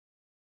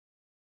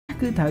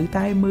គឺត្រូវ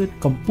តែមើល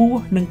កម្ពស់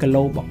និងគី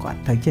ឡូរបស់គាត់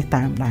ត្រូវចេះ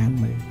តាមដាន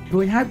មើល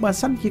រួចហើយបើ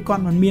សិនជាគា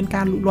ត់មិនមាន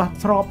ការលូតលាស់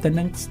ស្របទៅ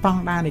នឹងស្ត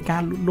ង់ដារនៃកា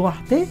រលូតលាស់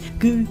ទេ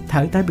គឺត្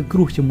រូវតែពិគ្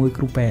រោះជាមួយ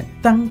គ្រូពេទ្យ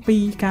តាំងពី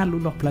ការលូ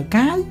តលាស់ផ្លូវ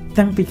កាយ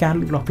តាំងពីការ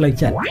លូតលាស់ផ្លូវ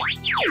ចិត្ត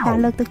ការ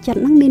លើកទឹកចិត្ត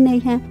ហ្នឹងមានន័យ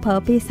ថាប្រើ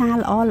ភាសា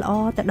ល្អ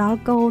ទៅដល់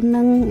កូន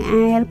នឹង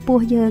អែលពោះ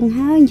យើង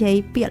ហើយនិយាយ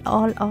ពាក្យ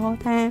ល្អ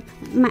ថា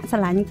ម៉ាក់ស្រ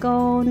ឡាញ់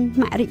កូន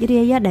ម៉ាក់រីក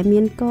រាយដែលមា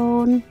នកូ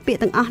នពាក្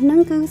យទាំងអស់ហ្នឹង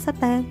គឺសុទ្ធ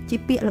តែជា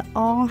ពាក្យល្អ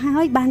ហើ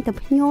យបានទៅ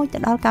ភ្ញូចទៅ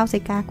ដល់កោសិ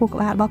កាខួរក្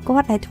បាលរបស់គា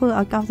ត់ដែលធ្វើ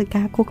ឲ្យកោសិ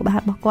កាខួរក្បាល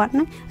របស់គាត់ហ្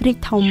នឹងរីក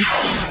ធំ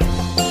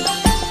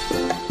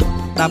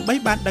ដើម្បី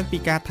បានដឹងពី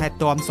ការថែ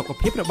ទាំសុខ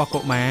ភាពរបស់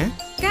កុមារ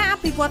ការអ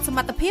ភិវឌ្ឍសម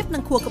ត្ថភាពនិ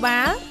ងខួរក្បា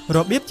លរ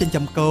បៀបចិញ្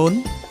ចឹមកូន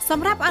ស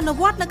ម្រាប់អនុ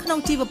វត្តនៅក្នុង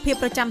ជីវភាព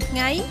ប្រចាំថ្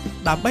ងៃ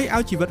ដើម្បីឲ្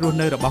យជីវិតរស់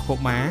នៅរបស់កុ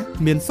មារ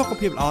មានសុខ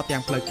ភាពល្អទាំ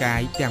ងផ្លូវកាយ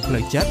ទាំងផ្លូ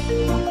វចិត្ត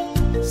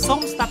សូម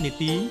ស្ដាប់នី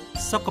តិ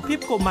សុខភាព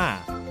កុមារ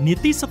នី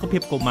តិសុខភា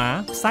ពកុមារ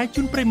ផ្សាយ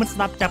ជូនប្រិយមិត្តស្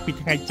ដាប់ចាប់ពី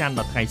ថ្ងៃច័ន្ទ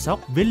ដល់ថ្ងៃសុក្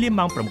រវេលា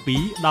ម៉ោង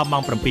 7 ដល់ម៉ោ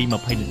ង 7:20 នា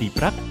ទី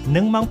ព្រឹក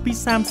និងម៉ោង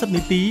 2:30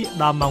 នាទី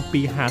ដល់ម៉ោង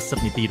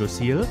 2:50 នាទីរ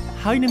សៀល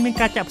ហើយនឹងមាន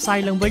ការចាក់ផ្សាយ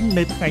ឡើងវិញ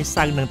នៅថ្ងៃ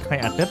សៅរ៍និងថ្ងៃ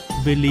អាទិត្យ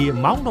វេលា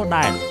ម៉ោងដ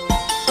ដែល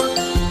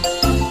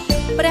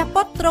ព្រះ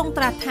ពុទ្ធទ្រង់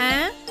ត្រាស់ថា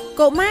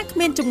កុមារគ្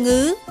មានជំងឺ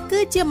គឺ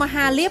ជាម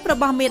ហាលាភរ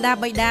បស់មាតា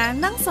បិតា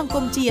និងសង្គ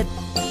មជាតិ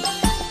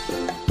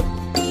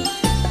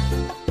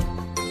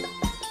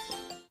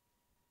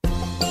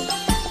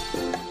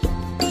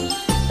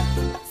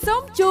សូ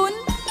មជូន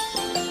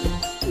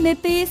នី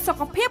តិសុ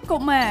ខភាពកុ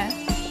មារ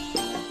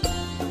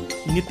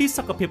នីតិ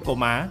សុខភាពកុ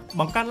មារ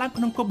បង្កើតឡើង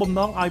ក្នុងគោលបំ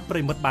ណងឲ្យប្រិ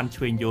យមិត្តបាន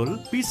ឈ្វេងយល់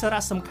ពីសា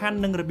រៈសំខាន់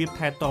និងរបៀប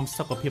ថែទាំ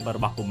សុខភាពរ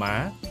បស់កុមា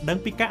រដឹង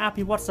ពីការអ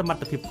ភិវឌ្ឍសម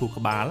ត្ថភាពខួរ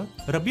ក្បាល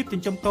របៀបចិ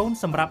ញ្ចឹមកូន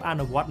សម្រាប់អ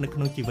នុវត្តនៅក្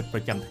នុងជីវិតប្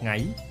រចាំថ្ងៃ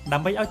ដើ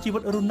ម្បីឲ្យជីវិ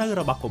តរស់នៅ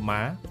របស់កុ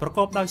មារប្រក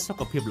បដោយសុ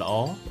ខភាពល្អ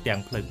ទាំង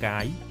ផ្លូវកា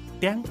យ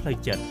ទាំងផ្លូវ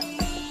ចិត្ត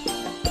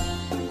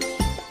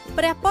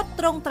ព្រះពុទ្ធ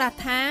ទ្រង់ត្រាស់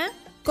ថា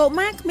កុ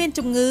មារគ្មាន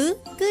ជំងឺ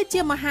គឺ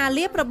ជាមហា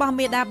លាភរបស់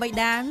មាតាបិ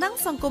តានិង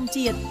សង្គម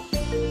ជាតិ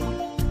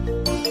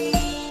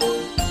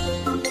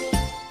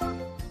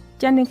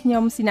ចា៎នាងខ្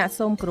ញុំស៊ីណា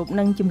សូមគោរព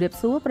និងជម្រាប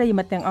សួរប្រិយ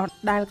មិត្តទាំងអស់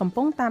ដែលកំ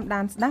ពុងតាម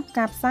ដានស្ដាប់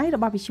ការផ្សាយរ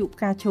បស់វិទ្យុផ្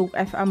កាឈូក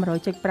FM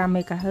 100.5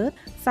 MHz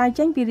ផ្សាយ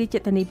ចេញពីរាជ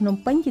ធានីភ្នំ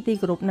ពេញជាទី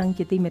គោរពនិង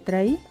ជាទីមេត្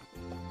រី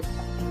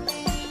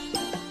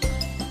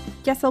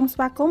ចា៎សូមស្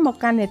វាគមន៍មក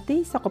កាន់នេតិ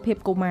សុខភាព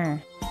កុមារ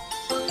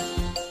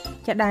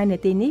ចា៎ដែលនេ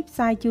តិនេះផ្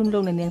សាយជូនលោ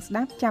កអ្នកនាងស្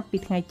ដាប់ចាប់ពី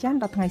ថ្ងៃច័ន្ទ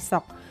ដល់ថ្ងៃសុ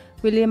ក្រ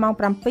វេលាម៉ោង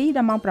 7 ដ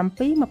ល់ម៉ោង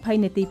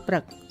 7:20 នាទីព្រឹ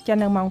កចា៎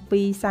នៅម៉ោង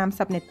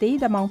 2:30 នាទី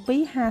ដល់ម៉ោង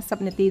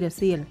 2:50 នាទីរ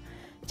សៀល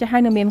ចា៎ហើ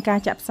យនឹងមានការ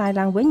ចាក់ផ្សាយ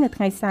ឡើងវិញនៅ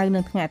ថ្ងៃសៅរ៍និ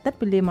ងថ្ងៃអាទិត្យ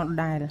វេលាម៉ោងដ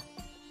ដែល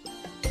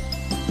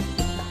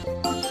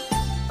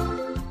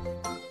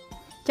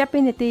ចាប់ពី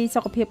នីតិ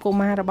សុខភាពកុ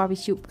មាររបស់វិ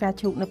ទ្យុផ្កា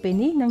ឈូកនៅពេល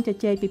នេះនឹងជ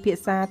ជែកពិភា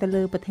ក្សាទៅ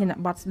លើប្រធាន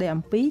បទស្ដី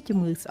អំពីជំ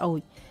ងឺស្អូ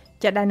ច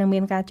ចា៎ដែលនឹងមា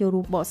នការចូល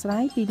រួមបកស្រា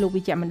យពីលោក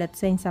វិជ្ជបណ្ឌិត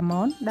សេងសា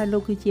ម៉ុនដែលលោ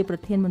កគឺជាប្រ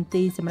ធានមន្ត្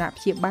រីសម្រាប់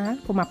ព្យាបាល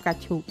កុមារផ្កា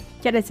ឈូក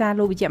ចា៎ដោយសារ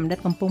លោកវិជ្ជបណ្ឌិត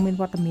កំពុងមាន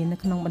វត្តមាននៅ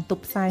ក្នុងបន្ទ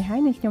ប់ផ្សាយហើយ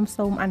នឹងខ្ញុំ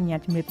សូមអនុញ្ញាត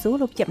ជម្រាបសួរ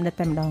លោកវិជ្ជបណ្ឌិត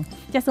តែម្ដង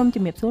ចា៎សូមជ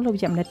ម្រាបសួរលោកវិ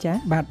ជ្ជបណ្ឌិតចា៎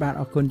បាទ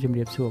អរគុណជម្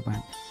រាបសួរបា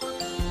ទ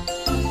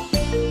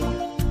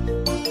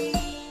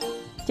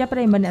ចា៎ប្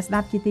រិយមិត្តអ្នកស្ដា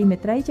ប់ជាទីមេ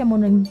ត្រីចា៎មុន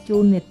នឹងជូ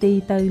ននេតិ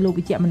ទៅលោក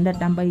វិជ្ជបណ្ឌិត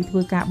ដើម្បីធ្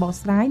វើការបក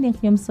ស្រាយនាង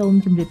ខ្ញុំសូម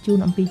ជម្រាបជូន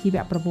អំពីជីវ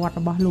ប្រវត្តិ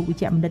របស់លោកវិ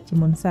ជ្ជបណ្ឌិតជា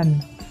មុនសិន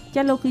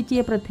ចា៎លោកគឺជា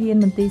ប្រធាន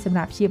មន្ត្រីសម្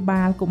រាប់ព្យា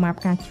បាលកុមារ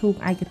ផ្កាឈូក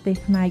ឯកទេស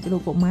ផ្នែករោ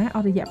គកុមារអ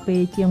ស់រយៈពេ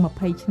លជាង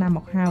20ឆ្នាំម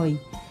កហើយ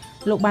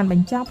លោកបានប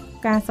ញ្ចប់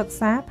ការសិក្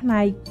សាផ្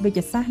នែកវេជ្ជ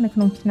សាស្ត្រនៅក្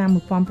នុងឆ្នាំ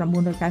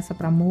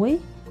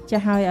1996ចា៎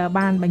ហើយ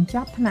បានបញ្ច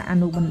ប់ថ្នាក់អ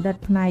នុបណ្ឌិត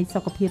ផ្នែកសុ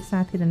ខភាពសា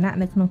ធារណៈ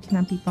នៅក្នុងឆ្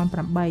នាំ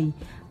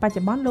2008បច្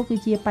ចុប្បន្នលោកគឺ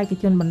ជាបេក្ខ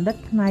ជនបណ្ឌិត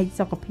ផ្នែក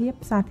សុខភាព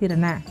សាធារ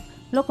ណៈ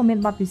លោកក៏មាន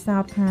បទពិសោ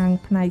ធន៍ខាង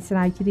ផ្នែកស្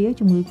រាវជ្រាវ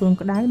ជំងឺគ្រុន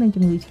ក្តៅនិង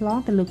ជំងឺឆ្លង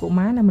ទៅលើកុ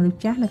មារនិងមនុស្ស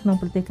ចាស់នៅក្នុង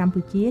ប្រទេសកម្ពុ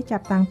ជាចា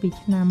ប់តាំងពី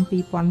ឆ្នាំ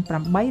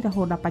2008រ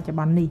ហូតដល់បច្ចុប្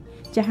បន្ននេះ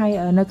ចា៎ហើយ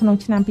នៅក្នុង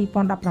ឆ្នាំ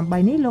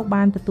2018នេះលោក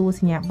បានទទួល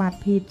សញ្ញាបត្រ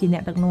ភាពជាអ្ន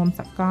កដឹកនាំ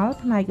សាកល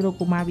ផ្នែករោគ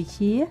កុមារវិទ្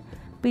យា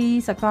ពី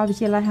សាកលវិ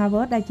ទ្យាល័យ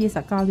Harvard ដែលជា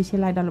សាកលវិទ្យា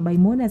ល័យដ៏ល្បី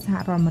មួយនៅសហ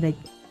រដ្ឋអាមេរិក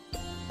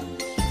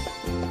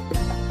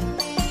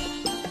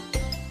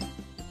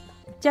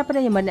ចាប់ប្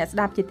រិយមិត្តអ្នកស្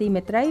ដាប់ជាទី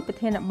មេត្រីប្រ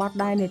ធានបទ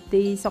ដែលនេ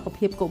តិសុខ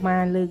ភាពកុមា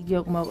រលើកយ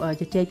កមក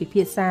ជជែកពិ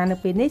ភាក្សានៅ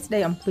ពេលនេះស្ដី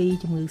អំពី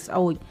ជំងឺស្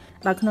អូច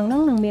ដោយក្នុង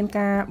នោះនឹងមាន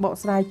ការបក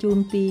ស្រាយជូន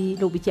ពី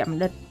លោកវិជ្ជប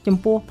ណ្ឌិតចំ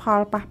ពោះផ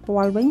លប៉ះ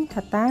ពាល់វិញ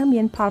ថាតើ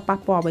មានផលប៉ះ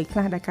ពាល់អ្វីខ្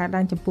លះដែលកើត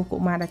ឡើងចំពោះកុ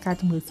មារដែលកើត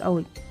ជំងឺស្អូ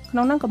ចក្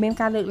នុងនោះក៏មាន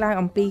ការលើកឡើង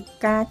អំពី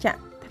ការចាក់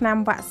ថ្នាំ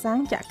វ៉ាក់សាំង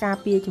ចាក់ការ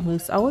ពារជំងឺ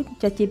ស្អូច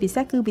ជាពិ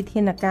សេសគឺវិធា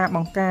នការប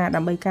ង្ការ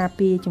ដើម្បីការ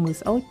ពារជំងឺ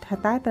ស្អូចថា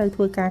តើត្រូវធ្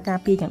វើការ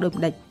ពារយ៉ាងដូច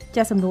ម្តេច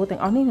ចាសំណួរទាំ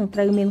ងអស់នេះនឹងត្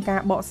រូវមានកា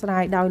របកស្រា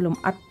យដោយល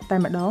ម្អិតតែ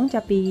ម្ដង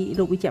ចាពី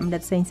លោកវិជ្ជបណ្ឌិ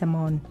តសេងសា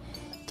ម៉ុន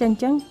ចាអញ្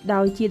ចឹង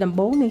ដោយជាដំ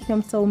បូងនេះខ្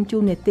ញុំសូមជូ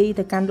ននេតិ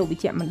ទៅកាន់លោកវិ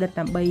ជ្ជបណ្ឌិត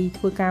ដើម្បី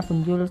ធ្វើការព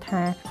ន្យល់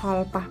ថាផល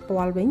ប៉ះ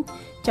ពាល់វិញ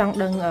ចង់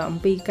ដឹងអំ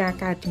ពីការ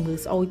កើតជំងឺ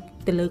ស្អូច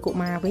ទៅលើកុ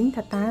មារវិញ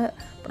ថាតើ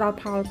ផ្ដល់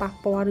ផលប៉ះ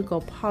ពាល់ឬក៏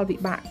ផលវិ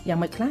បាកយ៉ាង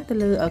ម៉េចខ្លះទៅ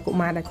លើកុ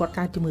មារដែលគាត់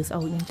កើតជំងឺស្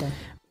អូចហ្នឹងចា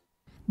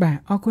បាទ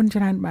អរគុណ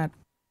ច្រើនបាទ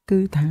គឺ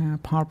ថា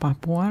ផលប៉ះ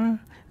ពាល់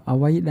អ្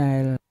វីដែ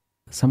ល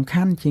សំ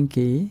ខាន់ជាង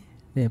គេ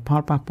ដែលផ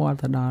លប៉ះពាល់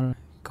ទៅដល់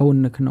កូន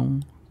នៅក្នុង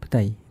ផ្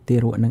ទៃទា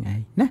រកនឹងឯ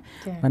ងណា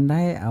ប៉ុន្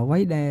តែអ្វី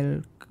ដែល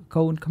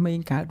កូនក្មេង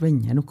កើតវិញ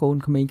អានោះកូន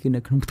ក្មេងគឺ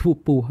នៅក្នុងធូប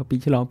ពោះពី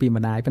ឆ្លងពី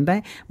ម្ដាយប៉ុន្តែ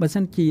បើ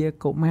សិនជា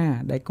កុមារ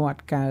ដែលគាត់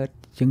កើត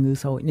ជំងឺ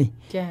សូចនេះ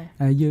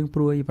ចា៎យើង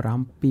ព្រួយបារ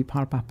ម្ភពីផ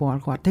លប៉ះពាល់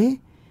គាត់ទេ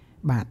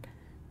បាទ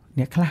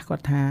អ្នកខ្លះគា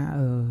ត់ថា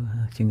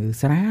ជំងឺ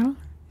ស្រាល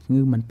ជំ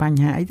ងឺមិនប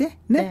ញ្ហាអីទេ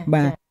ណា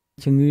បាទ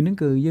ជំងឺហ្នឹង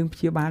គឺយើងព្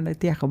យាបាលនៅ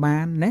ផ្ទះក៏បា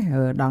នណា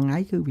ដល់ថ្ងៃ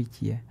គឺវា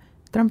ជា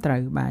ត្រឹមត្រូវ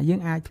បាទយើ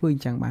ងអាចធ្វើអ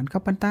ញ្ចឹងបានក៏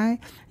ប៉ុន្តែ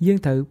យើង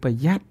ត្រូវប្រ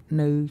យ័ត្ន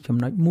នៅចំ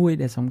ណុចមួយ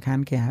ដែលសំខា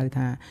ន់គេហៅ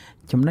ថា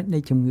ចំណុចនៃ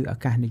ជំងឺអា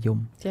កាសនិយម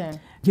ចា៎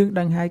យើង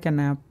ដឹងហើយកាល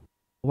ណា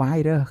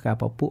virus កា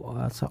ពពួក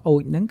ស្អូ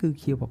ចហ្នឹងគឺ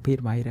ជាប្រភេទ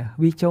virus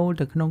វាចូល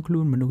ទៅក្នុងខ្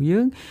លួនមនុស្សយើ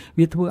ង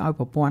វាធ្វើឲ្យ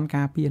ប្រព័ន្ធ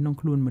ការពារក្នុង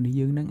ខ្លួនមនុស្ស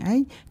យើងហ្នឹងឯ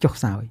ងចុះ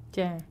ខ្សោយ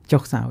ចា៎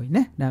ចុះខ្សោយ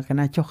ណាដល់កាល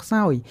ណាចុះខ្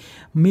សោយ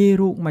មេ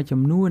រោគមួយ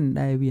ចំនួន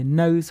ដែលវា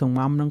នៅសង្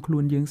ងំក្នុងខ្លួ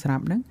នយើងស្រា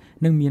ប់ហ្នឹង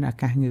នឹងមានអា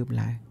កាសងើប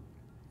ឡើង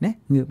ណា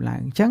ងើបឡើង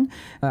អញ្ចឹង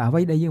អ្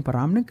វីដែលយើងបារ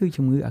ម្ភហ្នឹងគឺ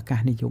ជំងឺអាកាស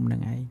និយមហ្នឹ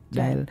ងឯង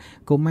ដែល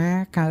កុមារ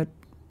កើត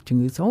ជំ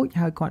ងឺសូច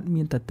ហើយគាត់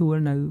មានទទួល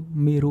នៅ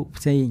មេរោគ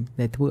ផ្សេង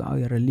ដែលធ្វើឲ្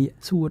យរលាក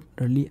សួត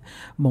រលាក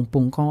បំព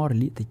ង់ករ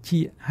លាកត្រចៀ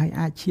កហើយ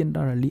អាចឈានដ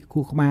ល់រលាក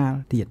ខួរក្បាល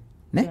ទៀត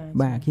ណា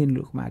បាទឈាន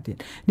លូកក្បាលទៀត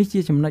នេះជា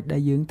ចំណុចដែ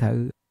លយើងត្រូវ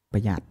ប្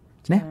រយ័ត្ន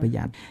ណាប្រ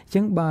យ័ត្នអញ្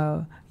ចឹងបើ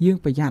យើង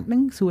ប្រយ័ត្នហ្នឹ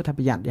ងសួរថា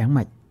ប្រយ័ត្នយ៉ាង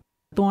ម៉េច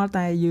ទាល់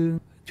តែយើង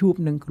ជួប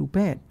នឹងគ្រូ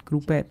ពេទ្យ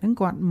ហ្នឹង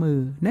គាត់មើល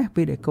ណា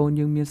ពេលដែលកូន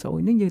យើងមានស្អុយ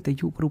ហ្នឹងយើងទៅ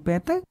ជួបគ្រូពេ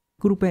ទ្យទៅ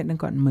គ្រូពេទ្យហ្នឹង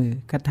គាត់មើល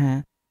គាត់ថា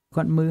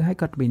គាត់មើលហើយ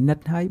គាត់ពិនិ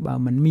ត្យហើយបើ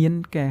มันមាន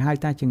គេហៅ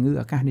ថាជំងឺ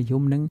អាកាសនិយ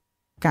មហ្នឹង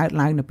កើត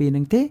ឡើងនៅពេលហ្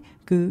នឹងទេ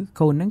គឺ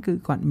កូនហ្នឹងគឺ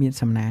គាត់មាន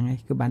សំណាងហើយ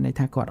គឺបានន័យ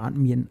ថាគាត់អត់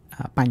មាន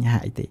បញ្ហា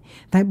អីទេ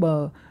តែបើ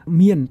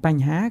មានប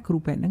ញ្ហាគ្រូ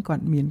ពេទ្យហ្នឹងគា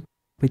ត់មាន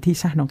វិធី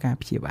សាស្ត្រក្នុងការ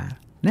ព្យាបាល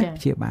ណា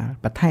ព្យាបាល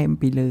បន្ថែម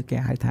ពីលើគេ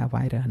ហៅថា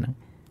virus ហ្នឹង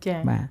ចា៎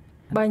បាទ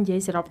បើនិយាយ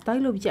សរុបទៅ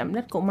លោកវិជ្ជបណ្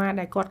ឌិតកុមារ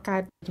ដែលគាត់កើ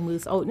តជំងឺ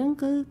ស្អូចហ្នឹង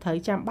គឺត្រូវ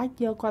ចាំបាច់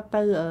យកគាត់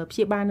ទៅព្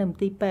យាបាលនៅមន្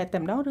ទីរពេទ្យតែ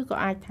ម្ដងឬក៏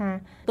អាចថា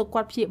ទុក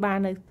គាត់ព្យាបាល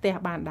នៅផ្ទះ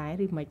បានដែរ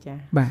ឬមិនចា៎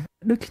បាទ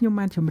ដូចខ្ញុំ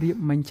បានជម្រាប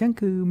មិញអញ្ចឹង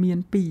គឺមាន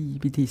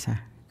2វិធីសាស្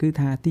ត្រគឺ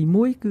ថាទី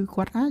1គឺ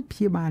គាត់អាចព្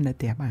យាបាលនៅ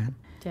ផ្ទះបាន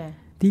ចា៎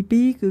ទី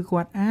2គឺ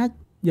គាត់អាច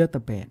យកទៅ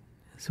ពេទ្យ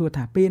សួរ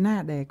ថាពេលណា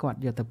ដែលគាត់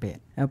យកទៅពេទ្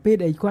យពេល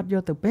ដែលគាត់យ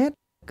កទៅពេទ្យ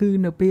គឺ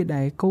នៅពេល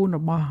ដែលកូនរ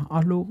បស់អ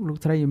ស់លោក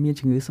ស្រីមាន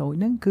ជំងឺសូច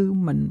ហ្នឹងគឺ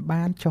มัน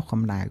បានចុះក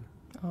ម្ដៅ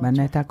បាន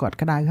ន័យថាគាត់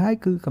ក្តៅហើយ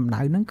គឺកម្ដៅ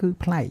ហ្នឹងគឺ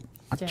ប្លែក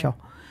អត់ចុះ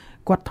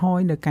គាត់ថយ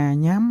នៅការ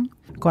ញ៉ាំ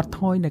គាត់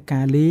ថយនៅ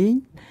ការលេង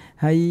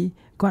ហើយ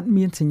គាត់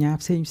មានសញ្ញា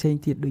ផ្សេង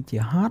ទៀតដូចជា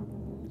ហត់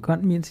គា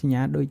ត់មានសញ្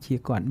ញាដូចជា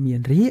គាត់មា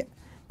នរាគ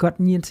គាត់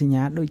មានសញ្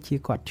ញាដូចជា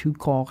គាត់ឈឺ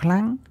កខ្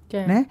លាំង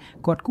ណា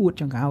គាត់គួត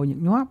ចង្កោញឹក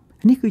ញាប់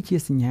នេះគឺជា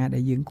សញ្ញាដែ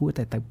លយើងគួរ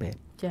តែទៅពេទ្យ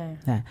ចា៎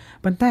ណា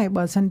ប៉ុន្តែ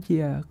បើសិនជា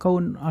កូ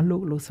នអស់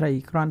លោកស្រី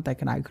គ្រាន់តែ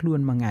ក្តៅខ្លួន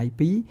មួយថ្ងៃ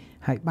ពីរ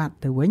ហើយបាត់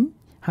ទៅវិញ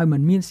ហើយมั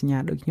นមានសញ្ញា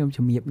ដូចខ្ញុំ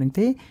ជំរាបនឹង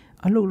ទេ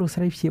អស់លោក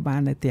ស្រីព្យាបាល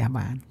នៅផ្ទះ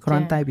បានគ្រា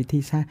ន់តែវិធី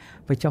សាស្ត្រ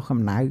បញ្ចុះក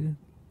ម្ដៅ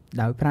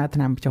ដោយប្រើថ្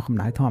នាំបញ្ចុះកម្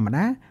ដៅធម្ម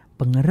តា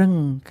ពង្រឹង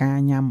ការ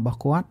ញ៉ាំរបស់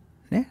គាត់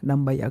ណាដើ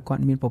ម្បីឲ្យគា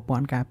ត់មានប្រព័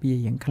ន្ធការពារ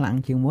យ៉ាងខ្លាំង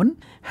ជាងមុន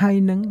ហើយ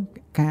នឹង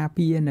ការ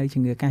ពារនៅ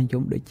ជំងឺកាស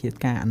យំដូចជា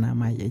ការអនា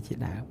ម័យអីជា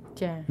ដើម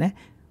ចា៎ណា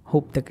ហូ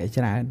បទឹកឲ្យ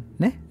ច្រើន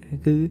ណា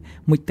គឺ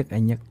មុជទឹកឲ្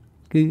យញឹក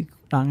គឺ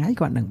ដល់ថ្ងៃ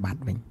គាត់នឹងបា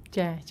ត់វិញ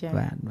ចា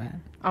បាទ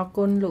អរ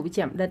គុណលោកវិជ្ជ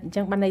បណ្ឌិតអញ្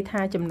ចឹងបានន័យថា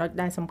ចំណុច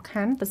ដែលសំ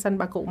ខាន់ប្រសិន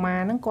បើកុមារ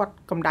ហ្នឹងគាត់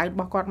កម្ដៅរ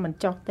បស់គាត់មិន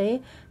ចុះទេ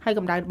ហើយក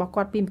ម្ដៅរបស់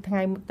គាត់ពីមួយថ្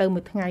ងៃទៅមួ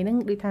យថ្ងៃហ្នឹង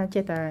ដូចថា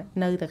ចេះតែ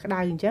នៅតែក្ដៅ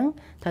អញ្ចឹង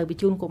ត្រូវប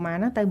ញ្ជូនកុមារ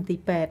ហ្នឹងទៅមន្ទីរ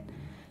ពេទ្យ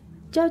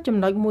ចុះចំ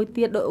ណុចមួយ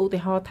ទៀតដោយឧទា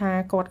ហរណ៍ថា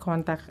គាត់គ្រា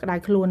ន់តែក្តៅ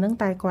ខ្លួនហ្នឹង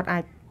តែគាត់អា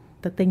ច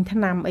ទៅទិញថ្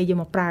នាំអីយក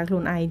មកប្រើខ្លួ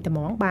នឯងតែហ្ម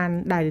ងបាន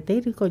ដែរទេ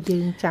ឬក៏យើ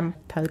ងចាំ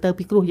ត្រូវទៅ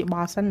ពិគ្រោះយោប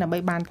ល់សិនដើម្បី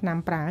បានថ្នាំ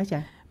ប្រើ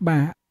ចា៎បា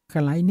ទក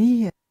ន្លែងនេះ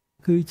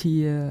គឺជា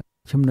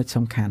ចំណុច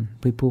សំខាន់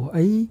ពីព្រោះ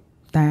អី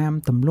តាម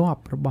ទម្លា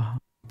ប់របស់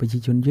ប្រជា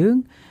ជនយើង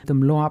ទ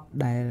ម្លាប់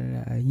ដែល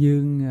យើ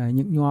ង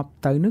ញឹកញាប់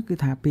ទៅនោះគឺ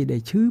ថាពេលដែ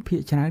លឈឺភាគ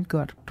ច្រើន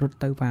គាត់រត់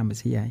ទៅហ្វាម៉ា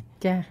ស៊ីហើយ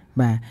ចា៎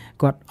បាទ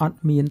គាត់អត់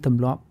មានទ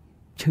ម្លាប់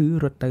ឈឺ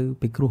រត់ទៅ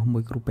ពិគ្រោះមួ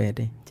យគ្រូពេទ្យ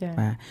ទេ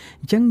បាទ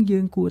អញ្ចឹងយើ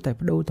ងគួរតែប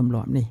ដូរទម្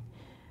លាប់នេះ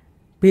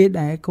ពេល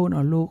ដែលកូនអ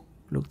ស់លោ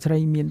កស្រី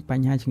មានប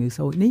ញ្ហាជំងឺ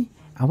សូចនេះ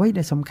អ្វី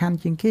ដែលសំខាន់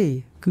ជាងគេ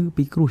គឺ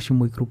ពិគ្រោះជា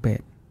មួយគ្រូពេ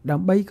ទ្យដើ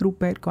ម្បីគ្រូ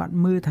ពេទ្យគាត់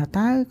មើលថា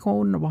តើកូ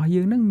នរបស់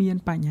យើងនឹងមាន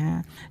បញ្ហា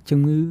ជំ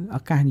ងឺ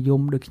អាកាសនិយ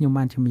មដូចខ្ញុំ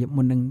បានជំរាប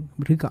មុននឹង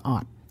ឬក៏អ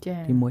ត់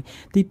ទី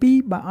1ទី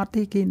2បើអត់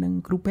ទេគេនឹង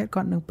គ្រូពេទ្យ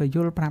គាត់នឹងបញ្យ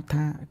ល់ប្រាប់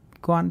ថា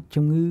គាត់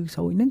ជំងឺ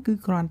សូចហ្នឹងគឺ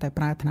គ្រាន់តែ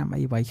ប្រើថ្នាំ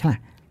អីខ្លះ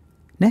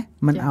ណា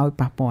មិនឲ្យ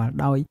ប៉ះពាល់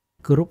ដោយ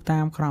គោរពតា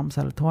មក្រម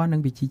សីលធម៌និ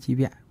ងវិជ្ជាជី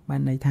វៈបា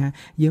នន័យថា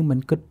យើងមិន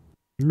គិត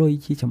លុយ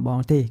ជាចម្បង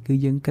ទេគឺ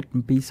យើងគិត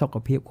អំពីសុខ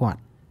ភាពគាត់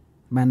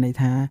បានន័យ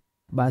ថា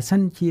បើសិ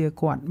នជា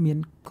គាត់មាន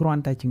គ្រា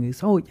ន់តែជំងឺ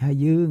សូចហើយ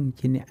យើង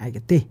ជាអ្នកឯក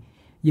ទេស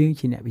យើង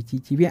ជាអ្នកវិជ្ជា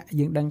ជីវៈ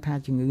យើងដឹងថា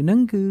ជំងឺហ្នឹង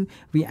គឺ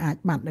វាអាច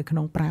បាត់នៅក្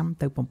នុង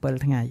5ទៅ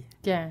7ថ្ងៃ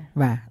ចា៎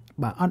បាទ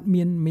បើអត់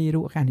មានមេ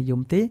រោគអាកាសនិយ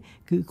មទេ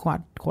គឺគា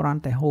ត់គ្រា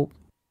ន់តែហូប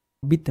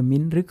វីតាមី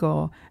នឬក៏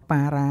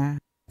ប៉ារ៉ា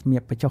សម្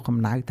រាប់បញ្ចុះក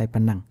ម្ដៅតែ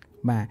ប៉ុណ្ណឹង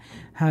បាទ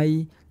ហើយ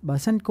បើ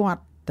សិនគា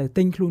ត់ទៅ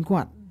ទិញខ្លួន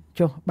គាត់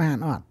ចុះបាន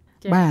អត់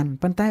បាន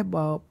ប៉ុន្តែ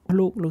បើ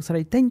លោកស្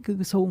រីទិញគឺ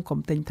សូមកុំ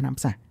ទិញថ្នាំ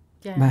ផ្សះ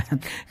បាទ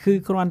គឺ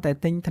គ្រាន់តែ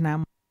ទិញថ្នាំ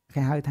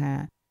គេហៅថា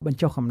បញ្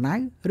ចុះកម្ដៅ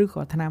ឬ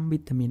ក៏ថ្នាំវី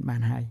តាមីនបា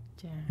នហើយ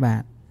បា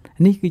ទ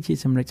នេះគឺជា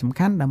ចំណុចសំ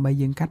ខាន់ដើម្បី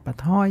យើងកាត់ប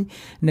ន្ថយ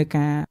នៅ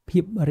ការភា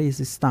ព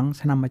resistance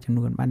ថ្នាំមួយចំ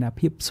នួនបានថា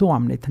ភាពស៊ាំ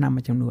នៃថ្នាំ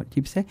មួយចំនួនជា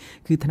ពិសេស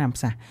គឺថ្នាំ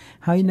ផ្សះ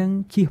ហើយនឹង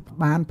ជៀស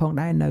បានផង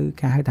ដែរនៅ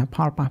ការហៅថាផ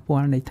លប៉ះពា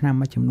ល់នៃថ្នាំ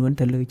មួយចំនួន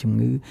ទៅលើជំ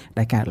ងឺ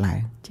ដែលកើតឡើង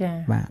ចា៎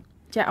បាទ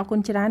ចាអរគុណ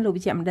ច្រើនលោក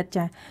វិជ្ជបណ្ឌិត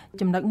ចា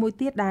ចំណុចមួយ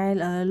ទៀតដែល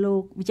លោ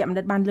កវិជ្ជបណ្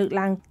ឌិតបានលើក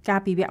ឡើងការ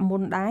ពីវគ្គមុ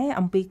នដែរ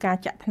អំពីការ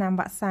ចាក់ថ្នាំ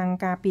វ៉ាក់សាំង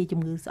ការពារជំ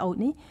ងឺស្អុយ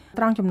នេះ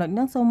ត្រង់ចំណុចហ្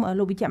នឹងសូម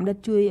លោកវិជ្ជបណ្ឌិត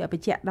ជួយប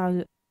ញ្ជាក់ដោយ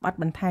បទ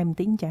បន្ថែមបន្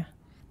តិចចា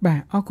បា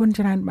ទអរគុណ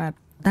ច្រើនបាទ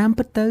តាម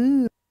ពិតទៅ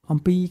អំ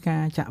ពីកា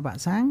រចាក់វ៉ា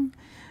ក់សាំង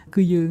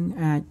គឺយើង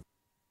អាច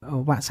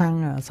វ៉ាក់សាំង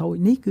ស្អុយ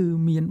នេះគឺ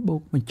មានបូ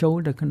កបញ្ចូល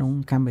ទៅក្នុង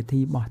កម្មវិធី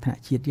របស់ថ្នា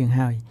ក់ជាតិយើង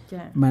ហើយ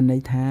បានន័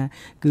យថា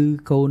គឺ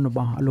កូនរប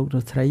ស់លោកលោ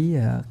កស្រី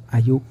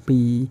អាយុពី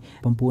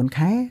9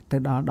ខែទៅ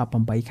ដល់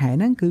18ខែ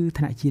ហ្នឹងគឺ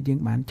ថ្នាក់ជាតិយើង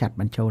បានចាត់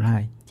បញ្ចូលហើ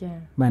យ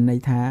បានន័យ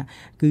ថា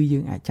គឺយើ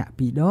ងអាចចាក់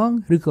2ដង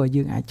ឬក៏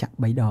យើងអាចចាក់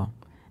3ដង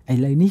ឥ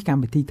ឡូវនេះកម្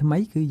មវិធីថ្មី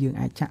គឺយើង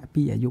អាចចាក់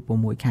ពីអាយុ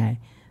6ខែ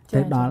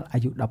ទៅដល់អា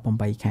យុ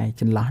18ខែ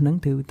ចន្លោះហ្នឹង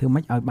ធ្វើ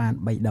ម៉េចឲ្យបាន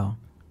3ដង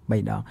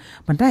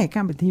ប៉ុន្តែក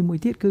ម្មវិធីមួយ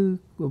ទៀតគឺ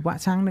វ៉ា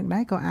ក់សាំងនឹងដែ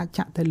រក៏អាច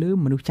ចាក់ទៅលើ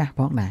មនុស្សចាស់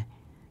ផងដែរ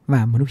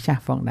បាទមនុស្សចា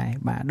ស់ផងដែរ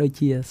បាទដូច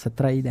ជាស្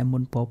ត្រីដែលមុ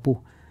នពពុះ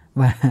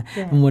បាទ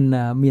មុន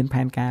មាន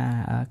ផែនការ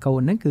កូ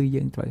នហ្នឹងគឺ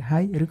យើងត្រូវហើ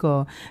យឬក៏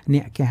អ្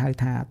នកគេហៅ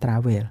ថា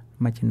travel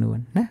មួយចំនួន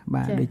ណា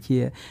បាទដូចជា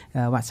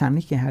វ៉ាក់សាំង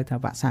នេះគេហៅថា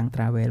វ៉ាក់សាំង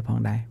travel ផង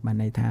ដែរបាន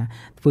ន័យថា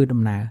ធ្វើ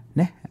ដំណើរ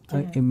ណា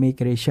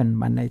immigration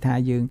បានន័យថា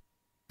យើង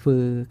ធ្វើ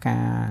កា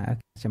រ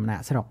ចំណា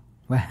ក់ស្រុក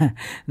បា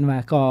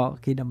ទក៏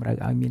គេតម្រូវ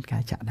ឲ្យមានកា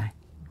រចាក់ដែរ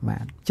បា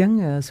ទអញ្ចឹង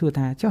សួរ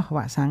ថាចុះ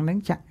វ៉ាក់សាំងហ្នឹង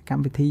ចាក់ក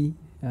ម្មវិធី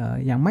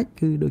យ៉ាងម៉េច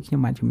គឺដូចខ្ញុំ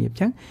បានជំរាបអ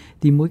ញ្ចឹង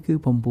ទី1គឺ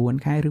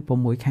9ខែឬ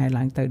6ខែ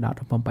ឡើងទៅដល់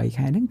18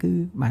ខែហ្នឹងគឺ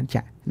បាន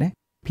ចាក់ណា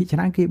ភាគច្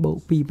រើនគេបូក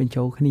2បញ្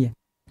ចូលគ្នា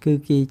គឺ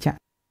គេចាក់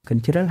ក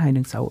ញ្ជ្រឹលហើយ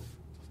នឹងស្អុយ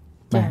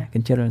បាទក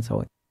ញ្ជ្រឹលស្អុ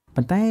យ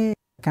ប៉ុន្តែ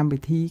កម្មវិ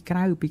ធីក្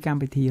រៅពីកម្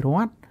មវិធីរ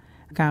ដ្ឋ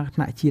ការថ្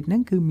នាក់ជាតិហ្នឹ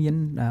ងគឺមាន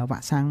វ៉ា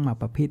ក់សាំងមួយ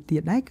ប្រភេទទៀ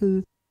តដែរគឺ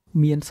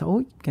មានស្អុ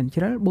យកញ្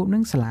ជ្រឹលបូកនឹ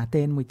ងសាឡា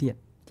តេនមួយទៀត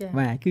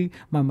បាទគឺ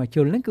មួយ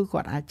ជុលហ្នឹងគឺ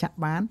គាត់អាចចាក់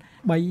បាន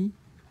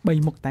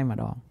3មុខតែម្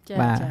ដង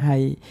បាទហើ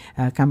យ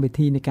កម្មវិ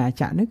ធីនៃការ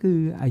ចាក់នេះគឺ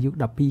អាយុ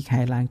12ខែ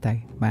ឡើងទៅ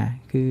បាទ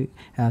គឺ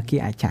គេ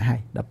អាចចាក់ហើ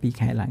យ12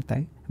ខែឡើងទៅ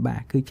បា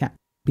ទគឺចាក់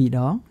2ដ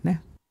ងណា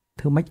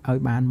ធ្វើម៉េចឲ្យ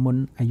បានមុន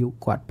អាយុ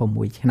គាត់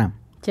6ឆ្នាំ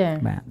ចា៎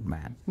បា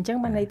ទអញ្ចឹង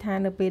បានន័យថា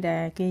នៅពេលដែ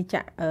លគេ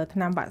ចាក់ថ្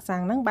នាំវ៉ាក់សាំ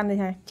ងហ្នឹងបានន័យ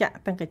ថាចាក់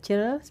ទាំងកាជិ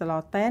លសាឡ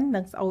តែន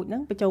និងស្អុយហ្នឹ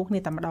ងបញ្ចូលគ្នា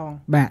តែម្ដង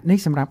បាទនេះ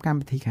សម្រាប់កម្ម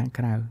វិធីខាង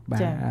ក្រៅបា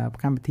ទ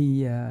កម្មវិធី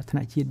ថ្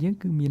នាក់ជាតិយើង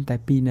គឺមានតែ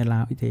2នៅ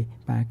ឡើយទេ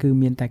បាទគឺ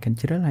មានតែកញ្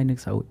ជ្រឹលហើយនិង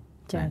ស្អុយ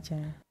ចា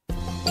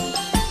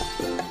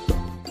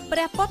ព្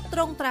រះពុទ្ធទ្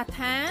រង់ត្រាស់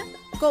ថា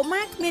កុ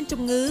មារគ្មាន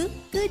ជំងឺ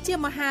គឺជា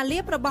មហាលា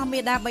ភរបស់មា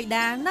តាបិ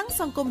តានិង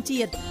សង្គម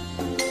ជាតិ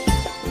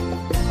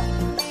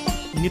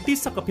នីតិ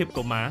សុខភាព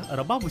កុមារ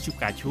របស់វិទ្យុ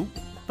កាឈូ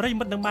ប្រិយ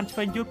មិត្តនឹងបានឆ្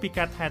វេងយល់ពី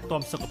ការថែ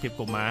ទាំសុខភាព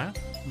កុមារ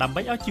ដើម្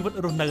បីឲ្យជីវិត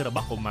រស់នៅរប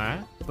ស់កុមារ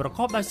ប្រក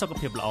បដោយសុខ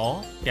ភាពល្អ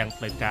ទាំង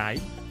ផ្លូវកាយ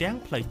ទាំង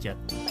ផ្លូវចិត្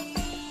ត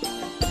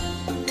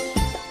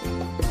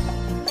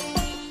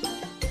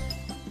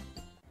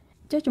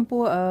ចុះចំ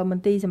ពោះម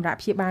ន្ទីរសម្រាប់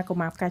ព្យាបាលកុ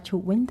មារផ្កាឈូ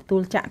កវិញទទួ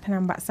លចាក់ថ្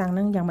នាំវ៉ាក់សាំងហ្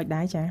នឹងយ៉ាងម៉េច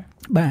ដែរចា៎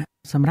បាទ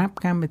សម្រាប់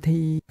កម្មវិធី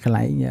កន្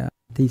លែង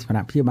ទីសម្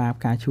រាប់ព្យាបាល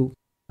ផ្កាឈូក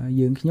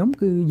យើងខ្ញុំ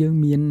គឺយើង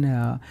មាន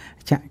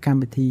ចាក់កម្ម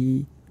វិធី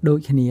ដូច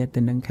គ្នាទៅ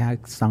នឹងខៅ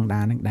ស្តង់ដា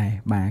រនឹងដែរ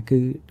បាទគឺ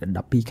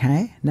12ខែ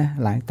ណា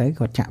ឡើងទៅ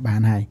គាត់ចាក់បា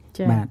នហើយ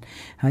បាទ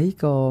ហើយ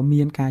ក៏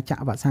មានការចា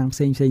ក់វ៉ាក់សាំងផ្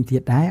សេងទៀ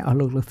តដែរអស់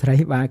លោកស្រី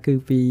បាទគឺ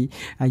ពី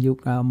អាយុ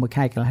1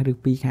ខែកន្លះឬ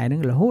2ខែហ្នឹ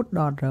ងរហូត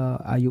ដល់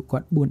អាយុគា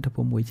ត់4ទៅ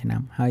6ឆ្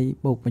នាំហើយ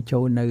បូកបញ្ចូ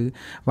លនៅ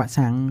វ៉ាក់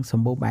សាំងស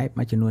ម្បូរបែប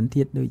មួយចំនួន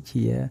ទៀតដូច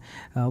ជា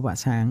វ៉ា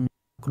ក់សាំង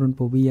គ្រុន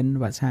ពោះវៀន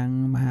វ៉ាក់សាំង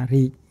មហា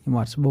រីក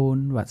មាត់ស្បូន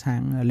វ៉ាក់សាំ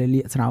ងលិ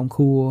លាកស្រោម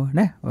ខួរ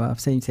ណា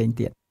ផ្សេង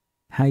ទៀត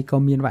ហើយក៏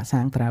មានវ៉ាក់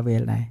សាំង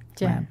travel ដែរ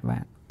បា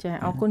ទចា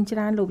អរគុណច្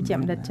រើនលោកវិជ្ជ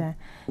បណ្ឌិតចា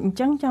អញ្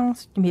ចឹងចង់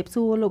ជំរាប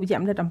សួរលោកវិជ្ជ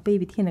បណ្ឌិតអំពី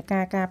វិធានកា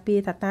រការពារ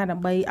ថាតើដើ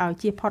ម្បីឲ្យ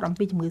ជៀសផុតអំ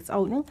ពីជំងឺស្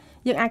អុយហ្នឹង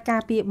យើងអាចកា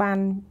រពារបាន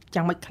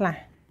យ៉ាងម៉េចខ្លះ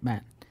បា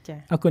ទចា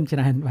អរគុណច្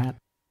រើនបាទ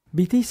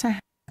វិធីសាស្ត្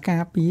រកា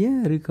រពា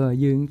រឬក៏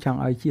យើងចង់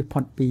ឲ្យជៀសផុ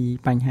តពី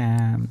បញ្ហា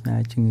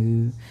ជំងឺ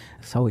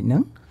ស្អុយហ្នឹ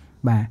ង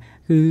បាទ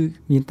គឺ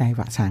មានតែ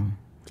វ៉ាក់សាំង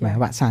បាទ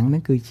វ៉ាក់សាំងហ្នឹ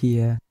ងគឺជា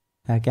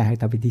គេហៅ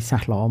ថាវិធីសា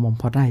ស្ត្រល្អបំ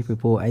ផុតហើយពី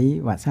ព្រោះអី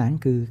វ៉ាក់សាំង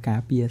គឺការ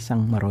ពារសឹង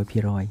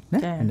 100% ណា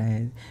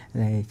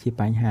ដែលជា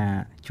បញ្ហា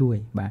ជួយ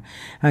បាទ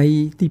ហើយ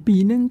ទី2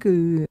ហ្នឹងគឺ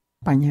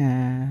បញ្ហា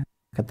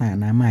កត្តាអ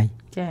នាម័យ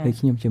ដូច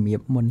ខ្ញុំជំរា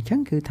បមុនអញ្ចឹ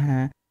ងគឺថា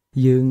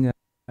យើង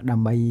ដើ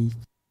ម្បី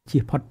ជៀ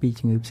សផុតពី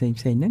ជំងឺផ្សេង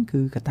ហ្នឹងគឺ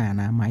កត្តាអ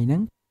នាម័យហ្នឹ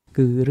ង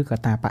គឺឬក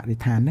ត្តាបរិ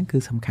ស្ថានហ្នឹងគឺ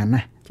សំខាន់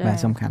ណាស់បាទ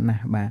សំខាន់ណា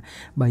ស់បាទ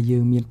បើយើ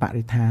ងមានប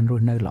រិស្ថានរ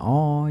ស់នៅល្អ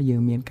យើ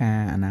ងមានការ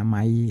អនា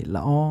ម័យ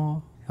ល្អ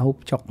ហូប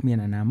ចុកមាន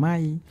អនាម័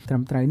យត្រឹ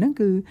មត្រូវហ្នឹង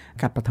គឺ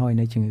កាត់បន្ថយ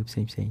នៅជំងឺផ្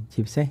សេងជា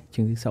ពិសេស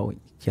ជំងឺស្អុយ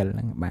ជិលហ្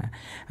នឹងបាទ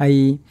ហើយ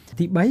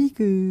ទី3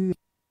គឺ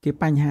គេ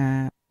បញ្ហា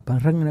ប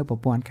ង្រឹងនៅប្រ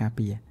ព័ន្ធការ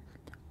ពារ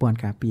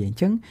អញ្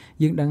ចឹង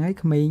យើងដឹងហើយ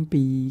ក្មេង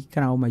ពី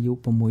ក្រោមអាយុ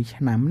6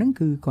ឆ្នាំហ្នឹង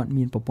គឺគាត់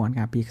មានប្រព័ន្ធ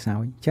ការពារខ្សោ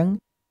យអញ្ចឹង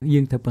យើ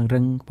ងត្រូវពង្រឹ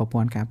ងប្រព័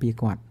ន្ធការពារ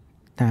គាត់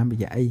តាមរ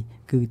យៈអី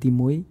គឺទី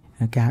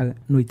1គេហៅ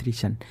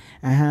nutrition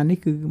អាហារនេះ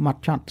គឺម៉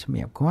ត់ចត់សម្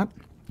រាប់គាត់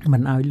មិ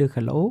នឲ្យលើស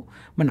គីឡូ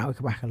មិនឲ្យ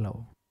ខ្វះគីឡូ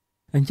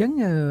អញ្ចឹង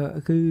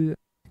គឺ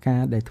កា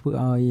រដែលធ្វើ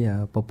ឲ្យ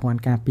ប្រព័ន្ធ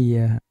ការពារ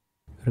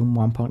រឹង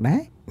មាំផងដែ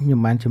រខ្ញុំ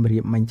បានជម្រា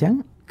បមកអញ្ចឹង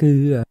គឺ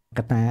ក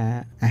ត្តា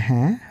អា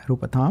ហាររូ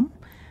បត្ថម្ភ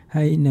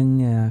ហើយនិង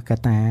ក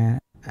ត្តា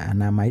អ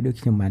នាម័យដូច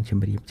ខ្ញុំបានជ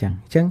ម្រាបអញ្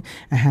ចឹង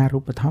អាហាររូ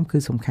បត្ថម្ភគឺ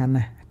សំខាន់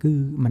ណាស់គឺ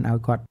មិនឲ្យ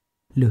គាត់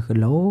លើសគី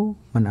ឡូ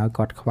មិនឲ្យ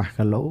គាត់ខ្វះ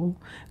គីឡូ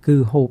គឺ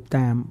ហូប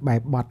តាមបែ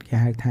បបទគេ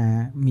ហៅថា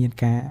មាន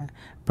ការ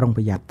ប្រុង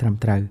ប្រយ័ត្នត្រឹម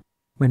ត្រូវ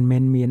មិនមែ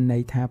នមានន័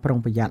យថាប្រុង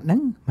ប្រយ័ត្នហ្នឹ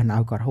ងមិនឲ្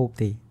យគាត់ហូប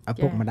ទេឪ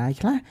ពុកម្ដាយ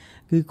ខ្លះ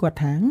គឺគាត់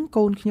ថា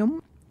កូនខ្ញុំ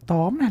ត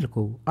មណាស់លោកគ្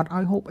រូអត់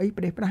ឲ្យហូបអី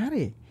ផ្ដេសផ្ដាស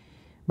ទេ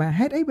បាទ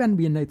ហេតុអីបាន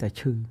វានៅតែ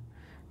ឈឺ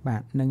បា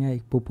ទហ្នឹងហើយ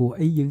ពពោះ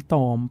អីយើងត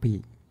មពី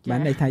បា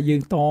នន័យថាយើ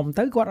ងតម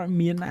ទៅគាត់អត់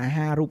មានអា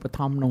ហាររូបត្ថ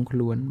ម្ភក្នុងខ្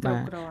លួន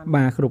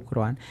បាទគ្រប់គ្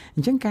រាន់អ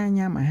ញ្ចឹងការ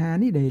ញ៉ាំអាហារ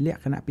នេះដែលល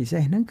ក្ខណៈពិសេ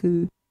សហ្នឹងគឺ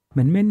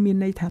មិនមែនមាន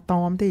ន័យថាត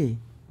មទេ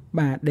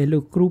បាទដែលលោ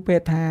កគ្រូពេ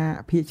ទ្យថា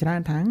ភាគច្រើ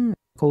នថា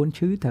កូន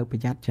ឈឺត្រូវប្រ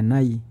យ័ត្នចំ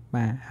ណី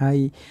បាទហើយ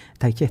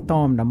ត្រូវចេះត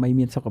មដើម្បី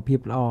មានសុខភាព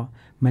ល្អ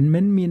មិន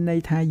មែនមានន័យ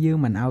ថាយើង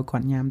មិនឲ្យគា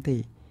ត់ញ៉ាំទេ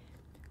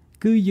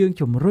គឺយើង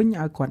ជំរុញ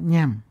ឲ្យគាត់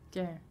ញ៉ាំ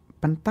ចា៎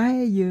ប៉ុន្តែ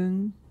យើង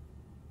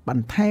ប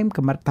ន្ថែមក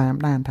ម្រិតតាម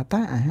ដានថា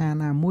តើអាហារ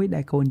ណាមួយ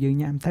ដែលកូនយើង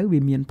ញ៉ាំទៅវា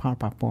មានផល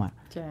ប៉ះពាល់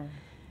ចា៎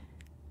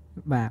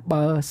បាទ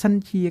បើសិន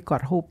ជាគា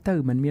ត់ហូបទៅ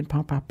មិនមានផ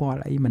លប៉ះពាល់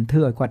អីមិនធ្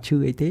វើឲ្យគាត់ឈឺ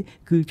អីទេ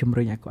គឺជំ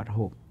រុញឲ្យគាត់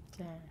ហូប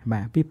ចា៎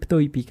បាទពីផ្ទុ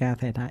យពីការ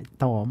ថា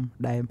តម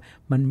ដែល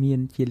มันមាន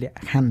ជាលក្ខ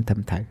ខណ្ឌត្រឹ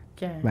មត្រូវ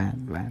ចា៎បា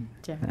ទ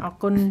ចា៎អរ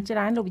គុណច្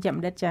រើនលោកវិជ្ជប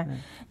ណ្ឌិតចា៎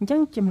អញ្ចឹង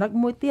ចំណុច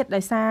មួយទៀត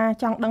ដោយសារ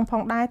ចង់ដឹងផ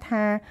ងដែរ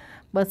ថា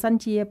បើសិន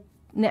ជា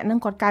អ្នកនឹង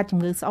គាត់កើតជំ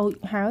ងឺស្អុយ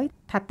ហើយ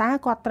ថាតើ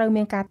គាត់ត្រូវ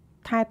មានការ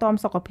ថែទាំ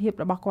សុខភាព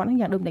របស់គាត់នឹង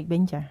យ៉ាងដូចម្តេចវិ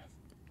ញចា៎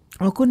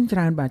អរគុណច្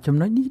រើនបាទចំ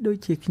ណុចនេះដូច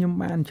ជាខ្ញុំ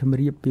បានជម្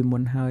រាបពីមុ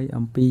នហើយ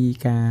អំពី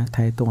ការ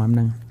ថែទាំ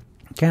នឹង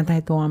ការថែ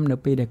ទាំនៅ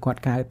ពេលដែលគា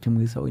ត់កើតជំ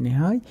ងឺស្អុយនេះ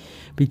ហើយ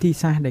វិធី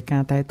សាស្ត្រនៃកា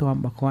រថែទាំរ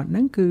បស់គាត់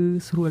នឹងគឺ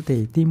ស្រួលទេ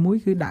ទី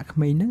1គឺដាក់ក្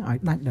មេងនឹងឲ្យ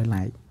ដាច់ដោយ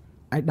ឡែក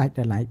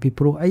ពី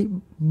ព្រោះអី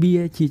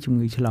វាជាជំ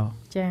ងឺឆ្លង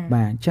ចា៎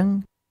បាទអញ្ចឹង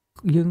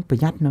យើងប្រ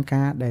យ័ត្នក្នុង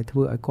ការដែលធ្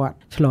វើឲ្យគាត់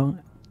ឆ្លង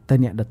ទៅ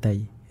អ្នកដទៃ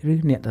ឬ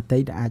អ្នកដទៃ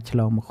ដែលអាចឆ្ល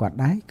ងមកគាត់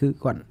ដែរគឺ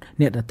គាត់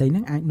អ្នកដទៃហ្នឹ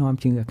ងអាចនាំ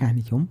ជំងឺអាកាស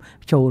និយម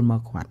ចូលម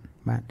កគាត់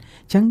បាទ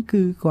អញ្ចឹង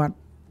គឺគាត់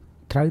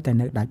ត្រូវតែ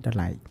នៅដាច់ដោយ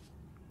ឡែក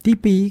ទី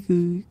2គឺ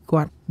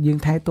គាត់យើង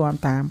ថែទាំ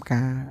តាម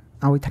ការ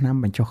ឲ្យថ្នាំ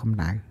បញ្ចុះកម្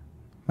ដៅ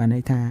បាទន័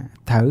យថា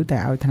ត្រូវតែ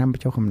ឲ្យថ្នាំប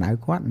ញ្ចុះកម្ដៅ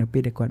គាត់នៅពេ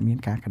លដែលគាត់មាន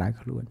ការក្ដៅ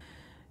ខ្លួន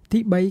ទី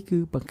3គឺ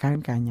បង្កើន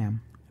ការញ៉ាំ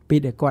ពេល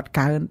ដែលគាត់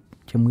កើន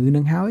ជំងឺ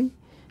នឹងហើយ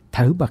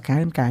ត្រូវបង្កើ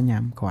នការ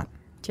ញ៉ាំគាត់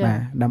បាទ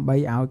ដើម្បី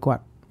ឲ្យគា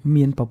ត់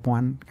មានប្រព័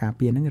ន្ធការ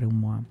ពារនឹងរឹង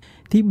មាំ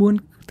ទី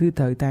4គឺ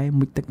ត្រូវតែ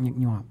មុជទឹកញឹក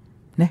ញាប់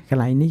ណាក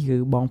ន្លែងនេះគឺ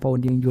បងប្អូន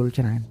យើងយល់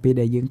ច្រើនពេល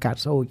ដែលយើងកើត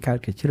ស្អូចកើត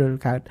កជ្រិល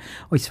កើត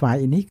អុយស្វាយ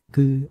នេះ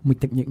គឺមុជ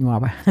ទឹកញឹកញា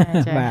ប់បាទ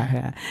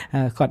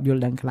គាត់យ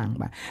ល់ដឹងខ្លាំង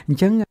បាទអញ្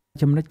ចឹង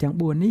ចំណុចទាំង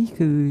4នេះ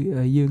គឺ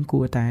យើងគួ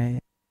រតែ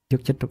យ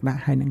កចិត្តទុកដាក់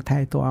ឲ្យនឹងថែ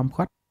ទាំ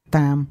គាត់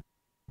តាម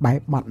បែ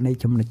បបទនៃ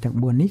ចំណុចទាំង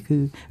4នេះគឺ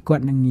គា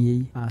ត់នឹងងាយ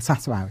សះ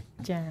ស្បើយ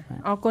ចា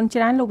អរគុណច្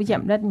រើនលោកវិជ្ជ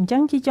បណ្ឌិតអញ្ចឹ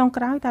ងជាចុង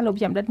ក្រោយតើលោកវិ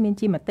ជ្ជបណ្ឌិតមាន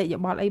ជាមតិយោ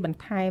បល់អីបន្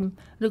ថែម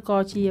ឬក៏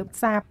ជា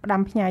សារផ្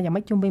ដាំផ្ញើយ៉ាង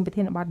ម៉េចជុំវិញប្រ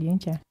ធានបទយើង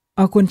ចា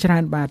អរគុណច្រើ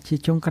នបាទជា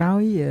ចុងក្រោ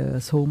យ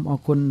សូមអរ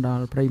គុណដ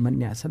ល់ប្រិយមិត្ត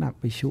អ្នកស្ដាប់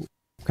វិទ្យុ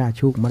ការ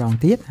ជូកម្ដង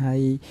ទៀតហើ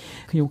យ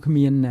ខ្ញុំគ្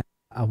មាន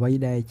អ្វី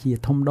ដែលជា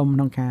ធំដុំក្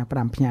នុងការផ្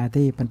ដាំផ្ញើ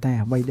ទេប៉ុន្តែ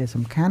អ្វីដែល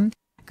សំខាន់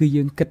គឺ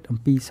យើងគិតអំ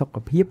ពីសុខ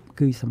ភាព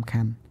គឺសំ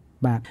ខាន់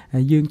បាទ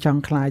យើងច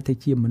ង់ក្លាយទៅ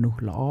ជាមនុស្ស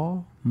ល្អ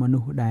មនុ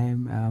ស្សដែល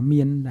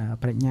មាន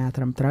ប្រាជ្ញា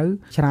ត្រឹមត្រូវ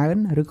ច្រើន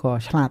ឬក៏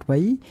ឆ្លាតវៃ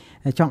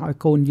ចង់ឲ្យ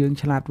កូនយើង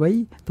ឆ្លាតវៃ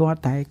ទាល់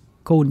តែ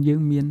កូនយើង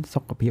មាន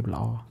សុខភាព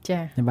ល្អ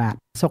ចា៎បាទ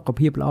សុខ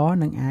ភាពល្អ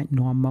នឹងអាច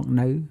នាំមក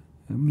នៅ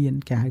មាន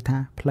គេហៅថា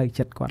ផ្លូវ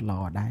ចិត្តគាត់ល្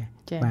អដែរ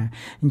បាទ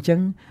អញ្ចឹង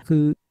គឺ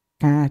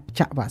ការ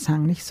ចាក់វ៉ាក់សាំ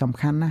ងនេះសំ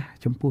ខាន់ណាស់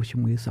ចំពោះ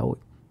ជំងឺស្អុយ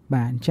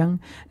បាទអញ្ចឹង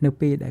នៅ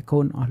ពេលដែលកូ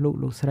នអស់លោ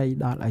កស្រី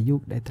ដល់អាយុ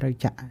ដែលត្រូវ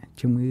ចាក់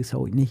ជំងឺស្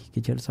អុយនេះគេ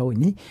ជិលស្អុយ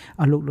នេះ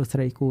អស់លោកស្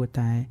រីគួរ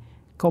តែ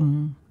កុំ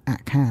អា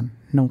ក់ខាន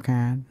ក្នុង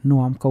ការ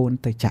នាំកូន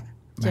ទៅចាក់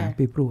បាទ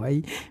ពីព្រោះអី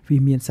វា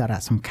មានសារៈ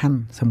សំខាន់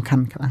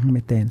ខ្លាំង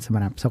មែនទែនស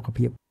ម្រាប់សុខ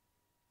ភាព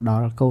ដ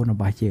ល់កូនរ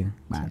បស់យើង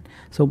បាទ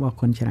សូមអរ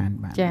គុណច្រើន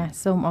បាទចា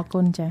សូមអរគុ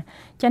ណ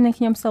ចានេះ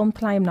ខ្ញុំសូម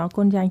ថ្លែងអំណរ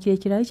គុណយ៉ាងជ្រាល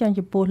ជ្រៅ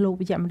ចំពោះលោក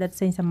វិជ្ជបណ្ឌិត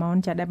សេងសាម៉ុន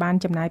ចាដែលបាន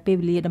ចំណាយពេល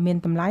វេលាដ៏មាន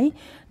តម្លៃ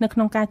នៅក្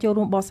នុងការចូល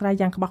រួមបកស្រាយ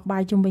យ៉ាងក្បោះក្បា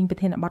យជុំវិញប្រ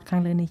ធានបទខា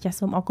ងលើនេះចា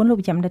សូមអរគុណលោក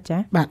វិជ្ជបណ្ឌិតចា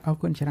បាទអរ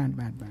គុណច្រើន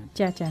បាទ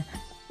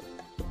ចា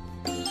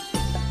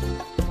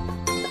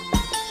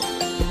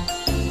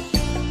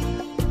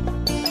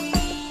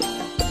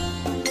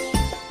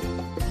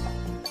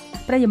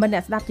ប្រិយមិត្តអ្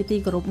នកស្ដាប់ជាទី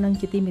គោរពនិង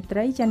ជាទីមេត្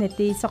រីចានេ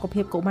តិសុខ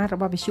ភាពកុមាររ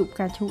បស់វិទ្យុផ្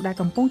កាឈូកដែល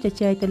កំពុងជ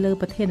ជែកទៅលើ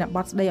ប្រធានប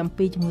ទស្ដីអំ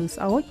ពីជំងឺ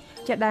ស្អុយ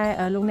ចាដែល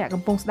លោកអ្នក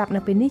កំពុងស្ដាប់នៅ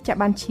ពេលនេះចា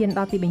បានឈានដ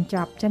ល់ទីបញ្ច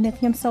ប់ចានេះ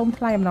ខ្ញុំសូម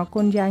ថ្លែងអំណរ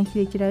គុណយ៉ាងជ្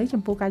រាលជ្រៅ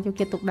ចំពោះការយក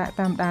ចិត្តទុកដាក់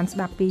តាមដានស្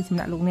ដាប់ពីសំ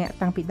ណាក់លោកអ្នក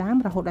តាំងពីដើម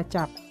រហូតដល់ច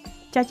ប់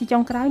ចាជាចុ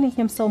ងក្រោយនេះខ្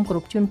ញុំសូមគោរ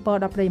ពជូនពរ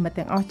ដល់ប្រិយមិត្ត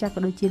ទាំងអស់ចាក៏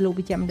ដូចជាលោក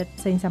វិជ្ជបណ្ឌិត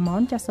សេងសាម៉ុ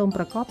នចាសូម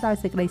ប្រកបដោយ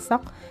សេចក្តីសុ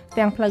ខ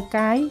ទាំងផ្លូវ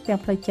កាយទាំង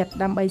ផ្លូវចិត្ត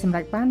ដើម្បីសម្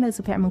រេចបាននូវ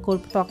សុភមង្គល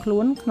ផ្ទាល់ខ្លួ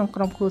នក្នុងក្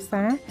រុមគ្រួ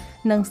សារ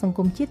និងសង្គ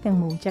មជាតិទាំង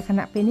មូលចាខ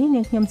ណៈពេលនេះ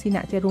នាងខ្ញុំស៊ី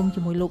ណាក់ជារួម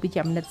ជាមួយលោកវិជ្ជ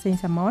បណ្ឌិតសេង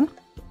សាម៉ុន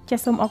ចា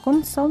សូមអរគុណ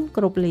សូម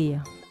គោរពលា